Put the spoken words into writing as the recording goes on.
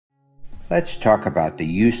Let's talk about the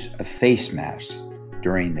use of face masks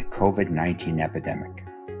during the COVID-19 epidemic.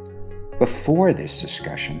 Before this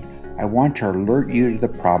discussion, I want to alert you to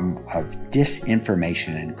the problem of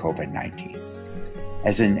disinformation in COVID-19.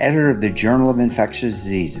 As an editor of the Journal of Infectious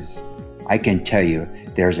Diseases, I can tell you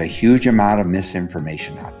there's a huge amount of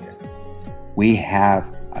misinformation out there. We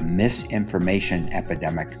have a misinformation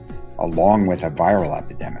epidemic along with a viral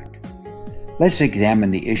epidemic. Let's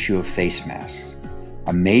examine the issue of face masks.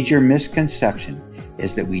 A major misconception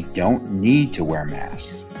is that we don't need to wear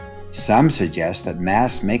masks. Some suggest that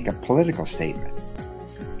masks make a political statement.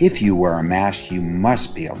 If you wear a mask, you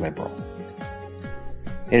must be a liberal.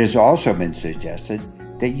 It has also been suggested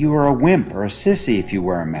that you are a wimp or a sissy if you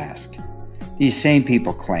wear a mask. These same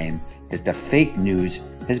people claim that the fake news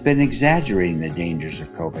has been exaggerating the dangers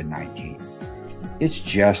of COVID-19. It's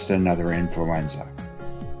just another influenza.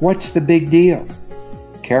 What's the big deal?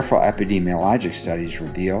 Careful epidemiologic studies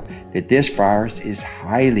reveal that this virus is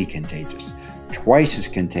highly contagious, twice as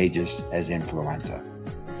contagious as influenza,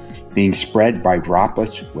 being spread by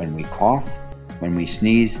droplets when we cough, when we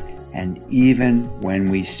sneeze, and even when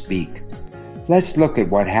we speak. Let's look at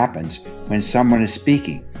what happens when someone is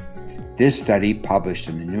speaking. This study, published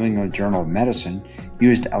in the New England Journal of Medicine,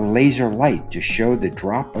 used a laser light to show the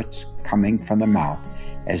droplets coming from the mouth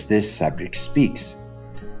as this subject speaks,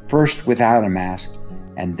 first without a mask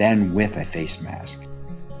and then with a face mask.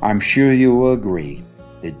 I'm sure you will agree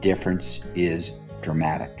the difference is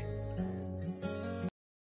dramatic.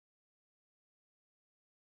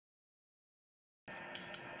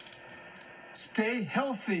 Stay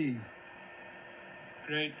healthy.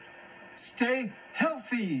 Great. Stay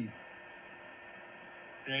healthy.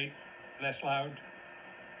 Great. Less loud.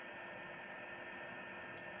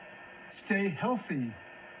 Stay healthy.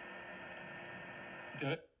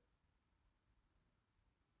 Good.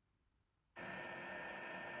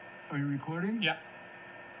 Are you recording? Yeah.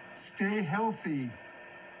 Stay healthy.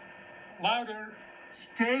 Louder.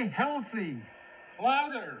 Stay healthy.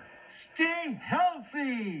 Louder. Stay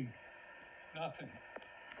healthy. Nothing.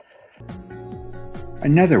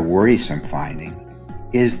 Another worrisome finding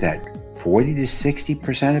is that 40 to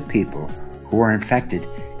 60% of people who are infected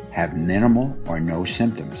have minimal or no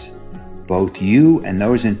symptoms. Both you and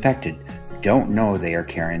those infected don't know they are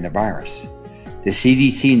carrying the virus. The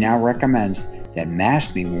CDC now recommends that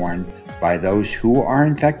masks be worn by those who are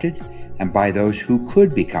infected and by those who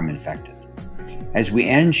could become infected. As we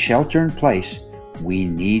end shelter in place, we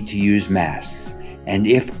need to use masks. And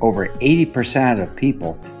if over 80% of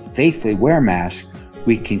people faithfully wear masks,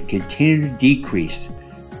 we can continue to decrease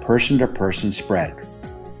person-to-person spread.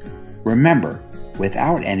 Remember,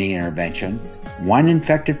 without any intervention, one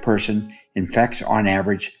infected person infects on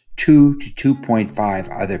average 2 to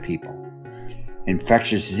 2.5 other people.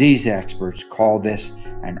 Infectious disease experts call this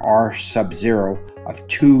an R sub-zero of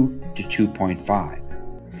 2 to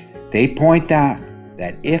 2.5. They point out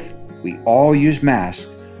that if we all use masks,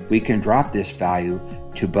 we can drop this value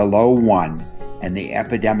to below 1, and the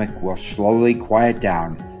epidemic will slowly quiet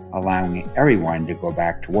down, allowing everyone to go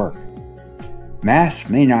back to work. Masks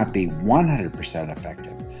may not be 100%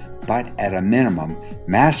 effective, but at a minimum,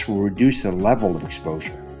 masks will reduce the level of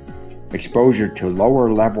exposure. Exposure to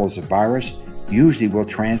lower levels of virus usually will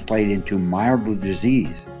translate into milder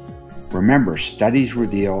disease. Remember, studies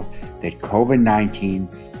reveal that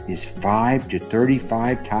COVID-19 is 5 to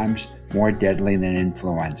 35 times more deadly than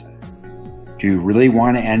influenza. Do you really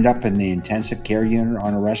want to end up in the intensive care unit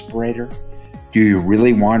on a respirator? Do you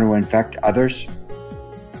really want to infect others?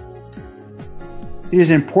 It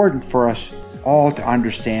is important for us all to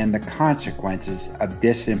understand the consequences of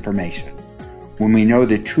disinformation. When we know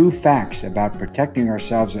the true facts about protecting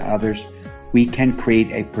ourselves and others, we can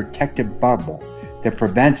create a protective bubble that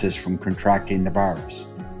prevents us from contracting the virus.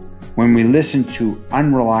 When we listen to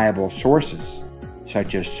unreliable sources,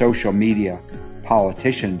 such as social media,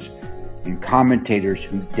 politicians, and commentators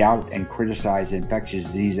who doubt and criticize infectious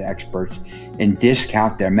disease experts and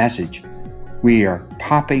discount their message, we are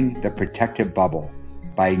popping the protective bubble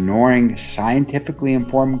by ignoring scientifically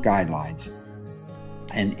informed guidelines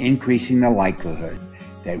and increasing the likelihood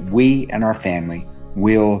that we and our family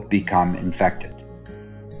will become infected.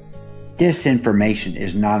 Disinformation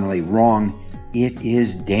is not only wrong, it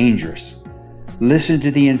is dangerous. Listen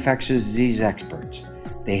to the infectious disease experts.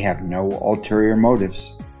 They have no ulterior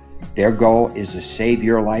motives. Their goal is to save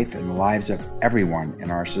your life and the lives of everyone in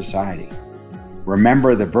our society.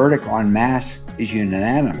 Remember, the verdict on masks is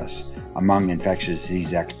unanimous among infectious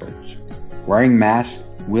disease experts. Wearing masks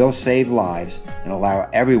will save lives and allow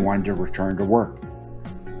everyone to return to work.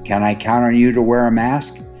 Can I count on you to wear a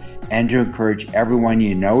mask and to encourage everyone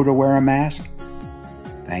you know to wear a mask?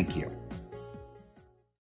 Thank you.